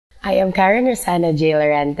I am Karen Rosanna J.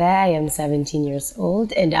 Llorente. I am 17 years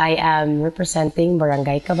old and I am representing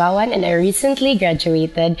Barangay Cabawan, and I recently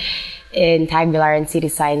graduated in Tagbilaran City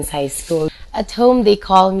Science High School. At home, they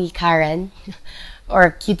call me Karen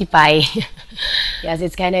or Cutie Pie. Yes,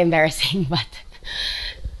 it's kind of embarrassing, but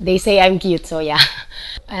they say I'm cute, so yeah.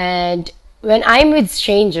 And when I'm with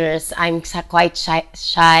strangers, I'm quite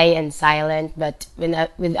shy and silent, but when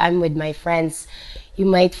I'm with my friends, you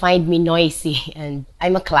might find me noisy and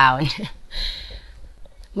I'm a clown.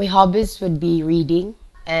 My hobbies would be reading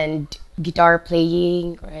and guitar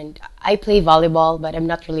playing, and I play volleyball, but I'm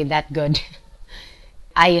not really that good.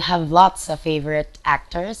 I have lots of favorite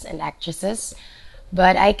actors and actresses,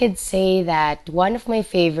 but I could say that one of my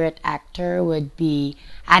favorite actor would be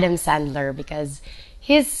Adam Sandler because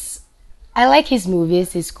his I like his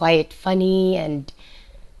movies. He's quite funny and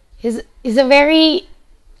he's a very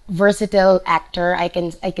versatile actor. I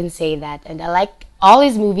can say that, and I like all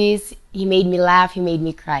his movies. He made me laugh. He made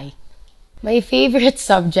me cry. My favorite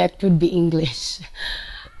subject would be English.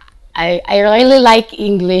 I really like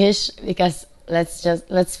English because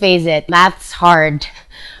let's face it, math's hard.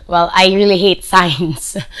 Well, I really hate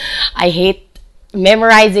science. I hate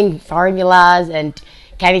memorizing formulas and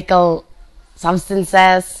chemical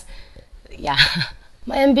substances. Yeah.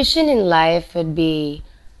 My ambition in life would be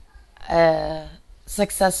a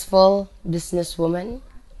successful businesswoman.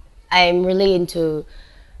 I'm really into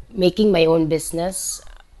making my own business.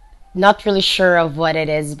 Not really sure of what it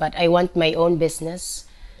is, but I want my own business.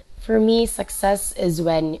 For me, success is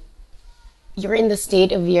when you're in the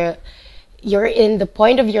state of you're in the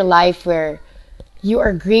point of your life where you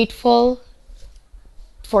are grateful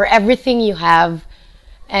for everything you have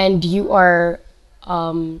and you are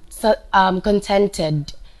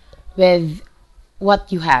contented with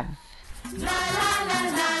what you have.